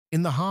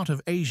In the heart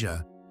of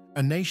Asia,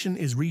 a nation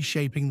is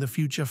reshaping the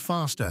future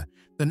faster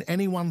than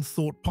anyone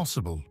thought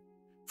possible.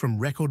 From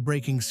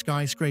record-breaking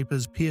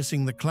skyscrapers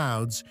piercing the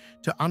clouds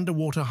to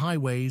underwater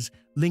highways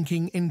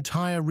linking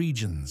entire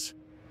regions,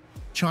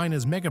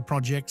 China's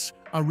megaprojects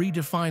are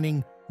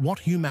redefining what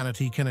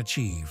humanity can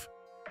achieve.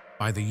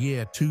 By the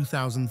year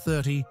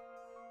 2030,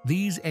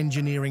 these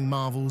engineering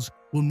marvels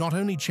will not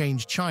only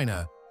change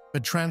China,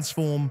 but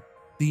transform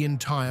the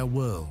entire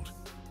world.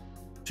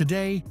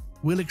 Today,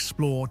 we'll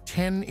explore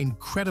 10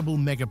 incredible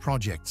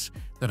megaprojects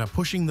that are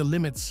pushing the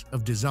limits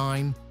of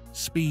design,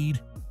 speed,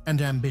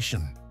 and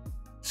ambition.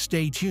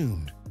 Stay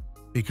tuned,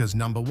 because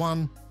number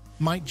 1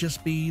 might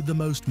just be the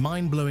most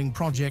mind-blowing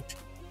project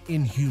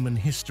in human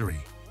history.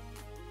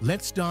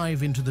 Let's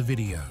dive into the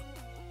video.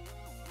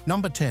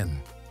 Number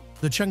 10.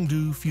 The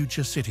Chengdu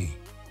Future City.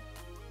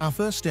 Our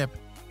first step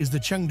is the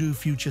Chengdu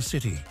Future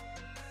City.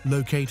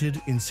 Located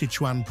in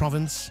Sichuan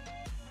Province,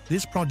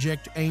 this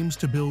project aims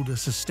to build a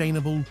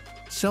sustainable,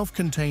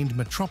 self-contained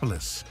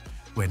metropolis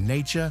where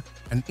nature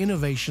and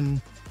innovation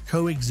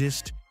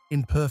coexist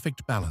in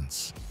perfect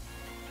balance.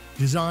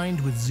 Designed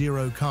with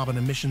zero carbon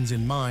emissions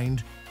in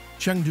mind,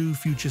 Chengdu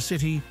Future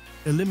City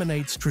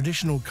eliminates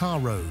traditional car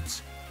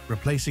roads,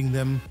 replacing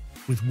them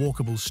with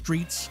walkable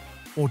streets,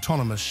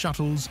 autonomous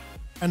shuttles,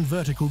 and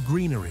vertical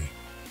greenery.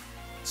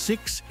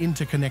 6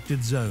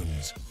 interconnected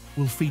zones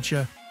will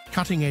feature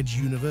cutting-edge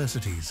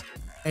universities,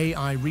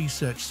 AI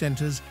research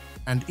centers,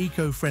 and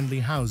eco-friendly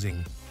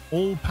housing,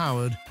 all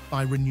powered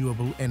by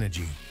renewable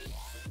energy.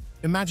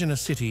 Imagine a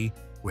city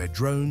where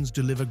drones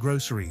deliver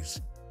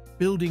groceries,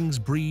 buildings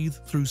breathe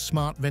through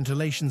smart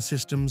ventilation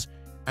systems,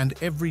 and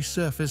every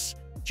surface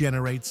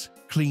generates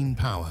clean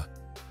power.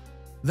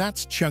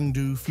 That's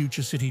Chengdu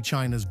Future City,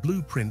 China's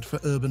blueprint for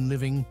urban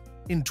living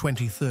in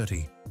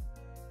 2030.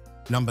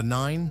 Number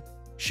 9.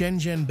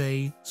 Shenzhen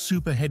Bay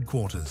Super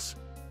Headquarters.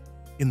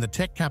 In the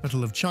tech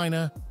capital of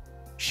China,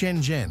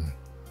 Shenzhen,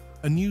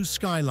 a new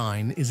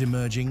skyline is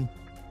emerging,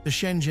 the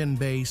Shenzhen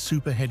Bay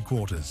Super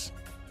Headquarters.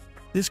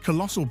 This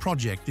colossal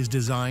project is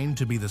designed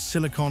to be the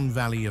Silicon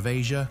Valley of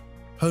Asia,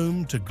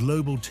 home to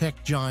global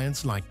tech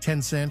giants like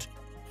Tencent,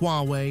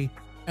 Huawei,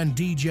 and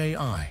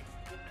DJI.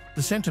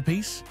 The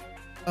centerpiece?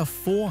 A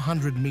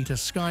 400-meter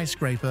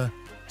skyscraper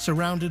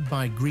surrounded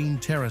by green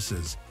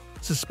terraces,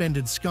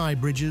 suspended sky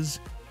bridges,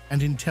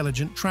 and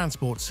intelligent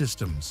transport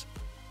systems.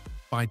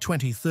 By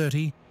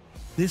 2030,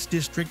 this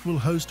district will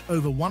host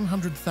over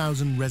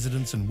 100,000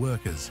 residents and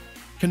workers,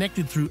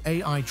 connected through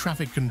AI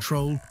traffic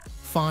control,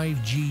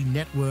 5G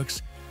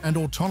networks, and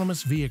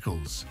autonomous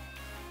vehicles.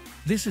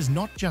 This is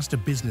not just a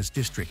business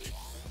district.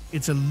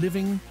 It's a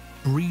living,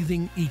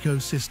 breathing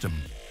ecosystem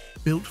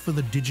built for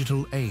the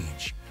digital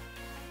age.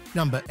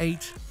 Number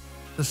 8.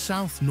 The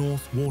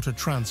South-North Water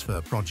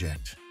Transfer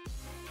Project.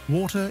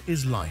 Water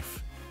is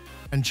life,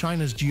 and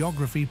China's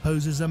geography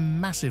poses a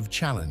massive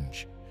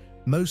challenge.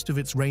 Most of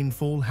its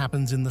rainfall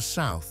happens in the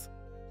south,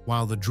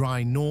 while the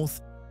dry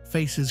north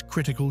faces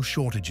critical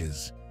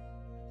shortages.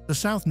 The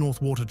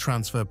South-North Water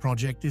Transfer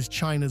Project is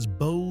China's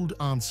bold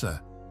answer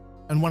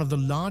and one of the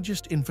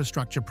largest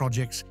infrastructure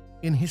projects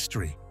in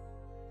history.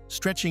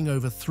 Stretching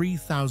over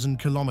 3,000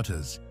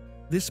 kilometers,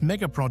 this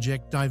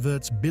megaproject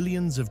diverts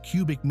billions of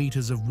cubic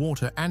meters of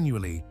water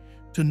annually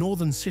to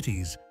northern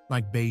cities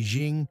like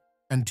Beijing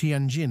and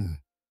Tianjin.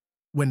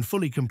 When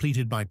fully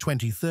completed by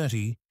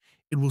 2030,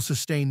 it will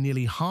sustain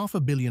nearly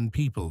 500 million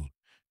people,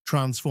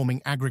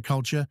 transforming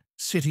agriculture,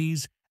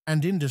 cities,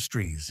 and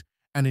industries,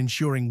 and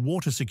ensuring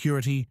water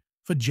security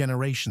for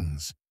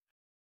generations.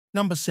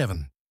 Number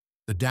 7.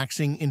 The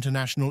Daxing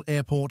International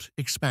Airport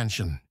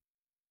Expansion.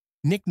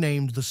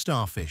 Nicknamed the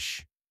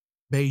Starfish,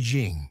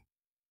 Beijing.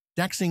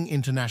 Daxing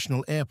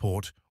International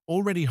Airport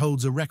already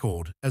holds a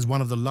record as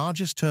one of the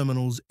largest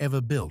terminals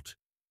ever built,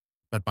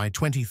 but by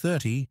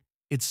 2030,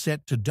 it's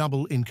set to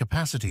double in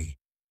capacity.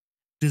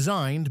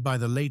 Designed by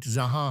the late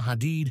Zaha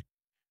Hadid,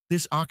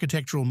 this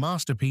architectural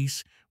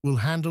masterpiece will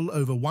handle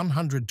over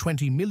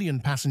 120 million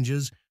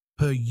passengers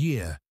per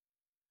year,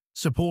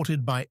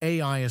 supported by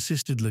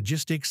AI-assisted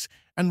logistics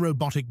and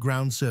robotic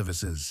ground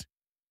services.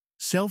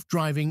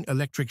 Self-driving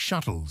electric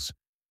shuttles,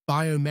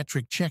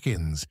 biometric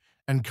check-ins,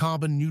 and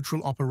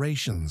carbon-neutral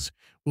operations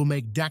will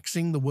make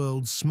Daxing the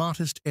world's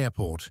smartest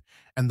airport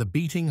and the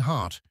beating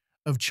heart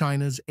of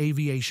China's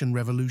aviation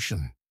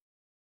revolution.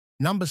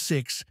 Number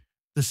 6.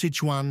 The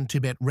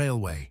Sichuan-Tibet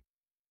Railway.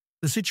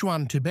 The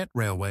Sichuan-Tibet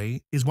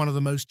Railway is one of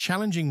the most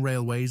challenging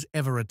railways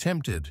ever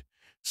attempted,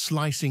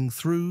 slicing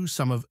through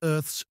some of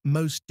Earth's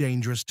most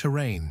dangerous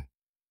terrain.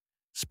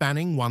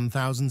 Spanning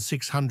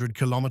 1,600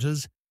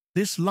 kilometers,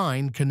 this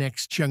line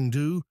connects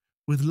Chengdu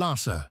with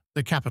Lhasa,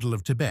 the capital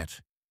of Tibet,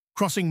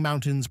 crossing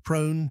mountains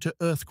prone to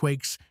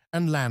earthquakes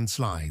and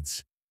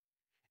landslides.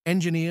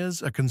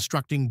 Engineers are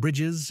constructing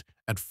bridges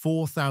at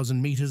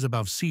 4,000 meters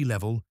above sea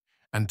level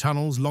and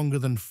tunnels longer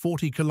than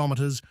 40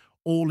 kilometers,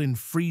 all in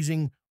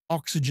freezing,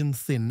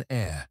 oxygen-thin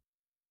air.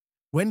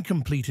 When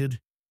completed,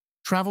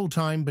 travel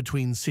time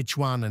between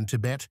Sichuan and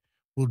Tibet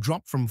will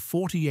drop from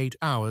 48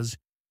 hours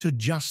to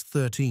just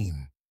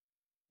 13.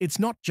 It's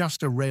not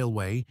just a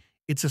railway,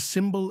 It's a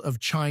symbol of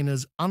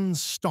China's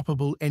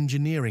unstoppable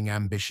engineering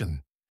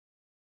ambition.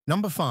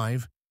 Number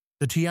 5.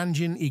 The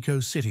Tianjin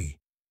Eco-City.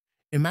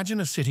 Imagine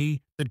a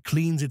city that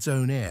cleans its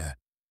own air,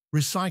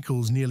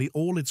 recycles nearly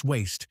all its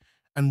waste,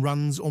 and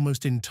runs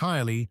almost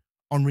entirely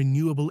on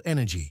renewable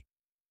energy.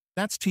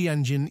 That's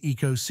Tianjin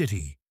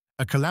Eco-City,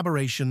 a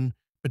collaboration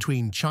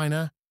between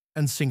China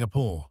and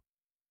Singapore.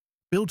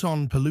 Built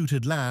on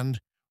polluted land,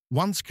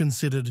 once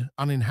considered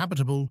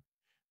uninhabitable,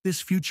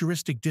 this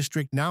futuristic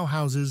district now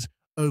houses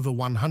over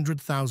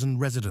 100,000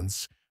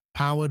 residents,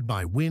 powered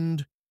by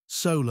wind,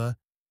 solar,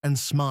 and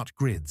smart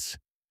grids.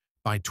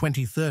 By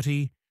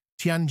 2030,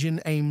 Tianjin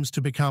aims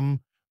to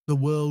become the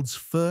world's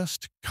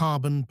first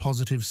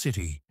carbon-positive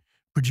city,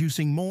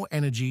 producing more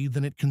energy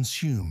than it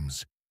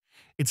consumes.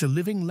 It's a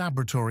living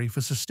laboratory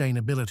for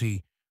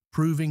sustainability,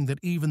 proving that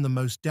even the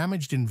most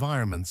damaged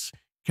environments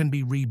can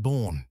be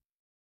reborn.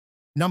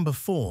 Number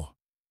 4.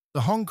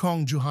 The Hong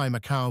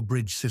Kong-Zhuhai-Macau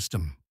Bridge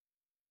System.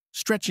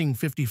 Stretching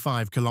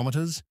 55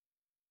 kilometers,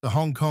 the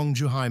Hong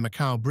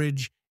Kong-Zhuhai-Macau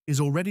Bridge is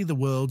already the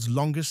world's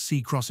longest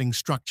sea-crossing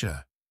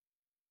structure.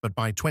 But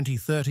by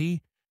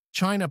 2030,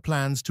 China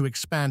plans to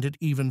expand it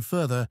even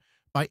further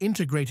by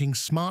integrating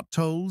smart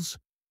tolls,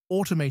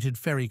 automated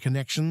ferry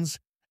connections,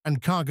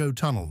 and cargo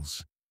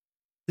tunnels.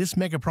 This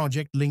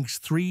megaproject links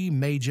 3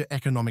 major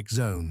economic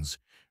zones,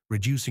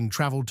 reducing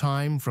travel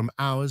time from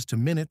hours to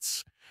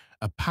minutes,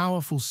 a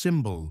powerful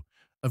symbol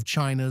of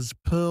China's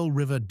Pearl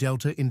River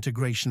Delta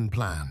integration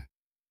plan.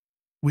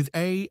 With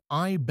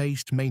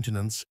AI-based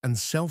maintenance and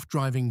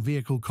self-driving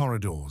vehicle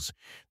corridors,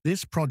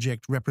 this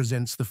project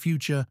represents the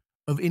future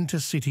of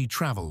intercity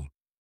travel.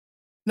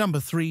 Number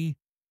 3.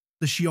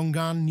 The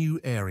Xiong'an New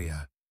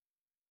Area.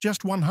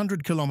 Just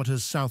 100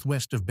 kilometers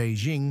southwest of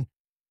Beijing,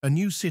 a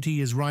new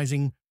city is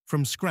rising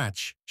from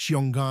scratch,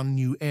 Xiong'an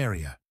New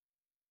Area.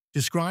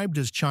 Described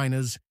as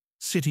China's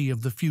City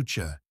of the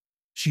Future,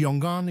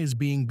 Xiong'an is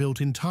being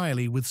built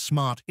entirely with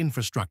smart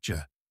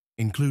infrastructure,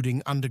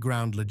 including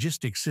underground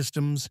logistics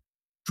systems,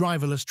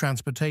 driverless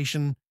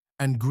transportation,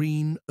 and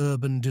green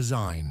urban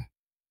design.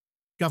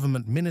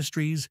 Government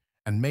ministries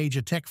and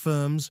major tech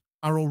firms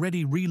are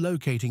already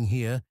relocating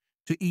here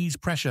to ease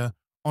pressure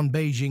on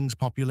Beijing's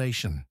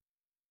population.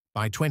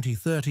 By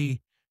 2030,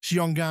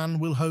 Xiong'an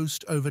will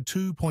host over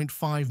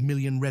 2.5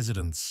 million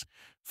residents,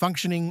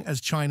 functioning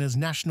as China's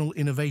national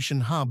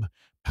innovation hub,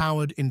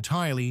 powered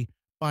entirely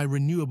by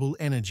renewable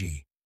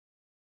energy.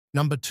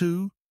 Number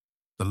 2.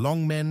 The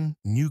Longmen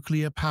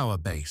Nuclear Power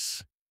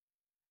Base.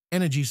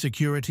 Energy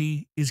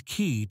security is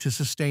key to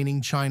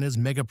sustaining China's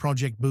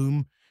megaproject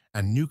boom,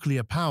 and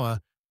nuclear power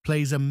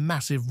plays a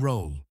massive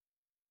role.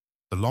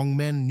 The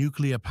Longmen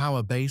Nuclear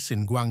Power Base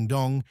in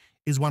Guangdong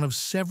is one of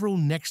several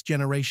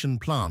next-generation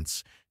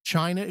plants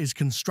China is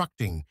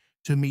constructing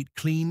to meet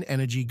clean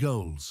energy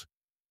goals.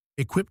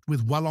 Equipped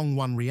with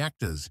Hualong-1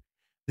 reactors,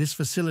 this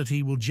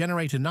facility will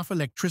generate enough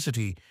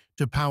electricity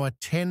to power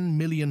 10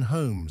 million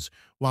homes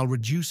while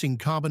reducing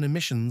carbon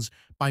emissions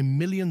by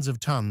millions of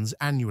tons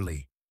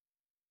annually.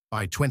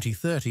 By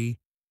 2030,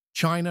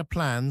 China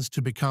plans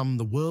to become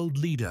the world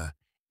leader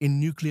in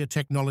nuclear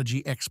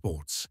technology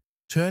exports,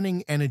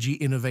 turning energy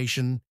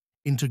innovation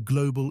into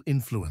global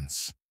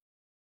influence.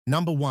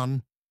 Number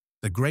 1.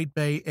 The Great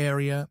Bay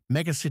Area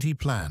Megacity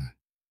Plan.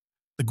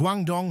 The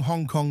Guangdong,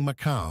 Hong Kong,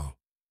 Macau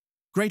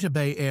Greater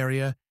Bay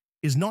Area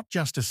is not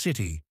just a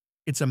city,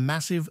 it's a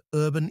massive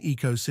urban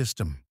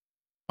ecosystem.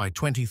 By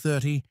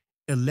 2030,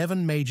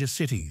 11 major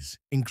cities,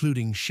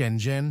 including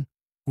Shenzhen,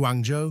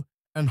 Guangzhou,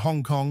 and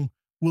Hong Kong,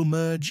 will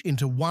merge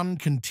into one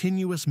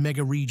continuous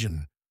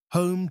mega-region,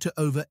 home to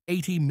over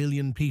 80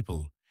 million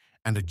people,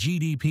 and a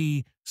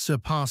GDP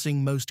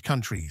surpassing most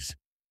countries.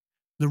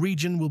 The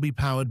region will be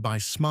powered by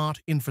smart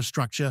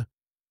infrastructure,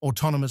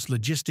 autonomous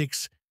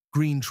logistics,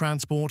 green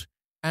transport,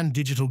 and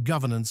digital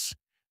governance,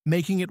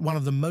 making it one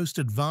of the most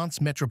advanced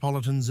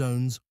metropolitan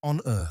zones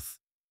on Earth.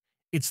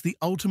 It's the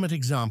ultimate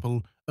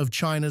example of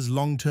China's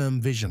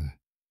long-term vision: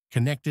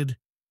 connected,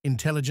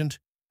 intelligent,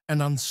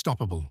 and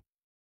unstoppable.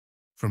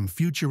 From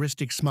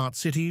futuristic smart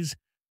cities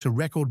to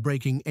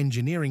record-breaking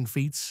engineering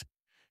feats,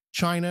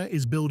 China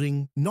is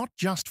building not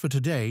just for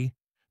today,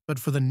 but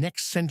for the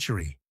next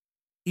century.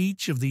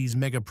 Each of these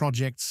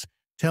mega-projects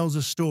tells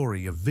a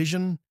story of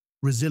vision,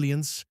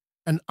 resilience,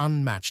 and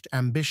unmatched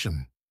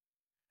ambition.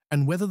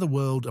 And whether the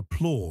world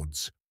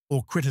applauds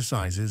or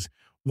criticizes,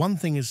 one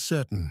thing is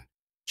certain: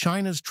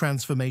 China's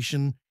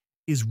transformation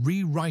is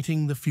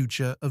rewriting the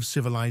future of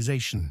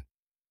civilization.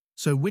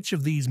 So which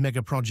of these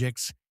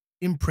mega-projects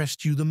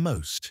impressed you the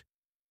most?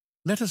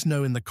 Let us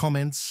know in the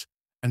comments,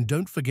 and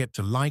don't forget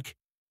to like,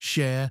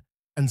 share,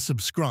 and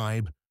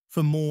subscribe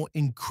for more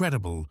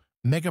incredible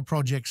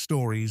mega-project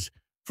stories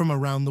from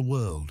around the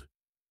world.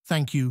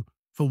 Thank you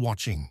for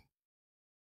watching.